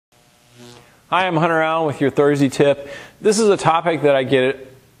Hi, I'm Hunter Allen with your Thursday tip. This is a topic that I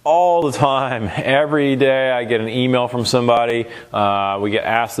get all the time. Every day I get an email from somebody. We get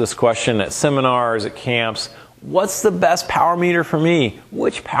asked this question at seminars, at camps. What's the best power meter for me?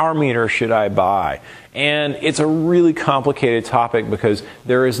 Which power meter should I buy? And it's a really complicated topic because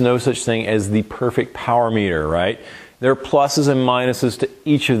there is no such thing as the perfect power meter, right? There are pluses and minuses to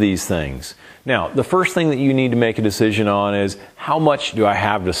each of these things. Now, the first thing that you need to make a decision on is how much do I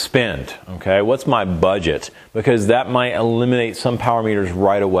have to spend? Okay, what's my budget? Because that might eliminate some power meters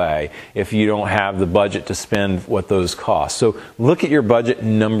right away if you don't have the budget to spend what those cost. So look at your budget,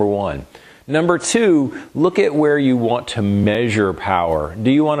 number one. Number two, look at where you want to measure power.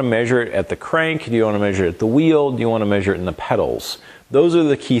 Do you want to measure it at the crank? Do you want to measure it at the wheel? Do you want to measure it in the pedals? Those are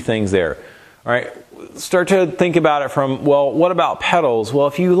the key things there. All right, start to think about it from, well, what about pedals? Well,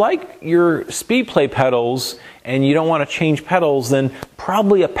 if you like your SpeedPlay pedals and you don't want to change pedals, then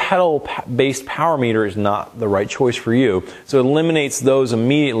probably a pedal-based power meter is not the right choice for you. So it eliminates those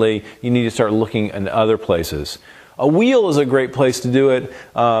immediately. You need to start looking in other places. A wheel is a great place to do it.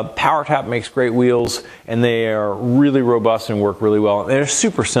 PowerTap makes great wheels, and they are really robust and work really well. They're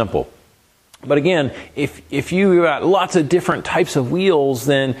super simple. But again, if you got lots of different types of wheels,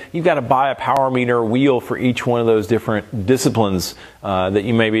 then you've got to buy a power meter wheel for each one of those different disciplines that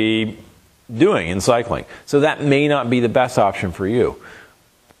you may be doing in cycling. So that may not be the best option for you.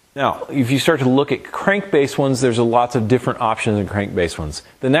 Now, if you start to look at crank-based ones, there's lots of different options in crank-based ones.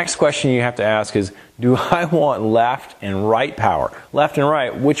 The next question you have to ask is, do I want left and right power? Left and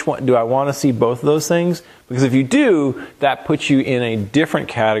right, which one? Do I want to see both of those things? Because if you do, that puts you in a different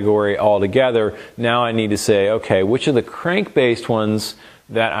category altogether. Now I need to say, okay, which are the crank-based ones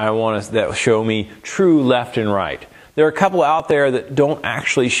that I want to, that show me true left and right? There are a couple out there that don't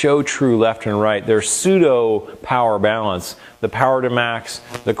actually show true left and right. They're pseudo power balance. The Power to Max,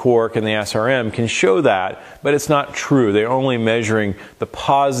 the Quarq, and the SRM can show that, but it's not true. They're only measuring the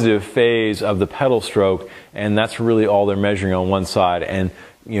positive phase of the pedal stroke, and that's really all they're measuring on one side, and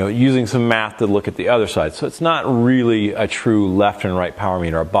using some math to look at the other side. So it's not really a true left and right power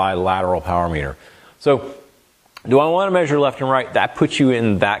meter, a bilateral power meter. So do I want to measure left and right? That puts you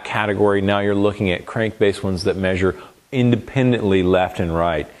in that category. Now you're looking at crank-based ones that measure independently left and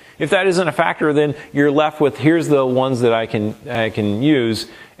right. If that isn't a factor, then you're left with, here's the ones that I can use.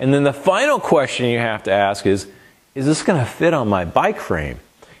 And then the final question you have to ask is this going to fit on my bike frame?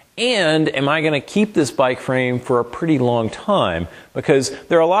 And am I going to keep this bike frame for a pretty long time? Because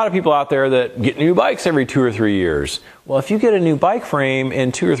there are a lot of people out there that get new bikes every 2 or 3 years. Well, if you get a new bike frame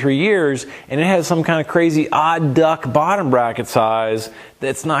in 2 or 3 years and it has some kind of crazy odd duck bottom bracket size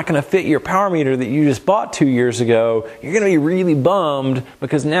that's not going to fit your power meter that you just bought 2 years ago, you're going to be really bummed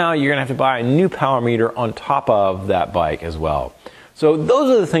because now you're going to have to buy a new power meter on top of that bike as well. So those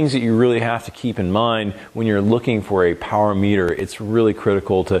are the things that you really have to keep in mind when you're looking for a power meter. It's really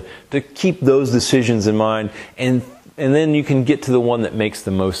critical to keep those decisions in mind, and then you can get to the one that makes the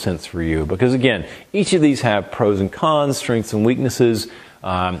most sense for you. Because again, each of these have pros and cons, strengths and weaknesses,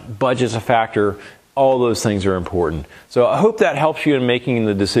 budget's a factor. All those things are important. So I hope that helps you in making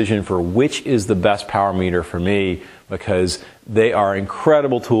the decision for which is the best power meter for me, because they are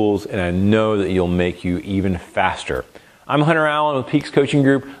incredible tools and I know that you'll make you even faster. I'm Hunter Allen with Peaks Coaching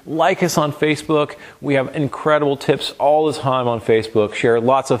Group. Like us on Facebook. We have incredible tips all the time on Facebook. Share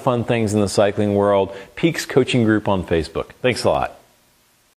lots of fun things in the cycling world. Peaks Coaching Group on Facebook. Thanks a lot.